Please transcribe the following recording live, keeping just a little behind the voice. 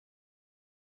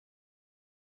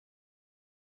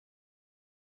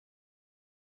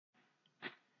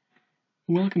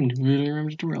Welcome to Video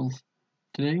Tutorials.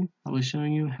 Today I'll be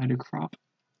showing you how to crop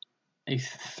a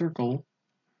circle.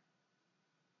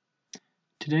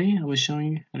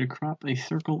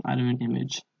 Out of an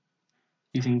image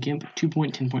using Gimp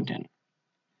 2.10.10.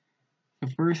 So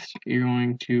first you're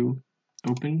going to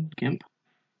open Gimp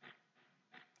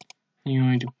and you're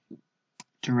going to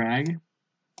drag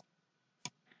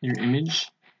your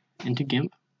image into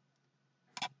Gimp.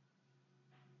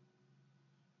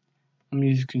 I'm going to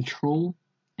use Control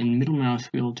and middle mouse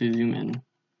wheel to zoom in.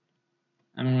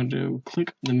 I'm going to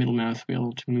click the middle mouse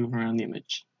wheel to move around the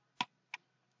image.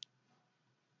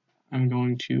 I'm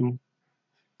going to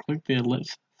click the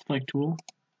ellipse select tool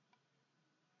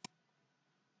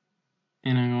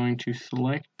and I'm going to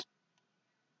select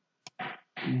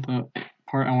the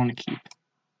part I want to keep.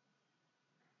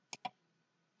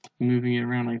 Moving it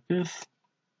around like this.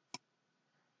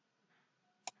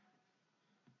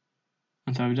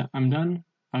 Once I'm done,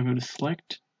 I'll go to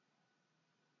select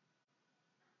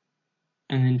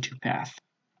and then to path.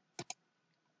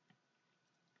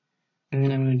 And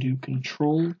then I'm going to do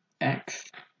Control X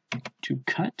to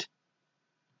cut.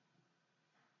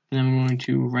 And I'm going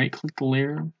to right click the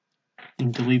layer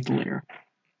and delete the layer.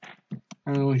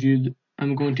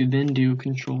 I'm going to then do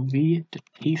Control V to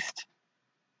paste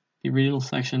the original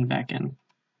section back in.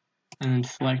 And then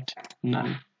select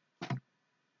None.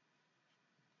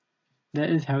 That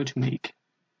is how to make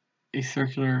a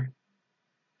circular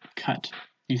cut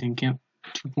using Gimp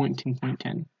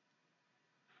 2.10.10.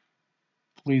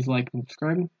 Please like and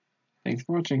subscribe. Thanks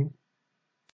for watching.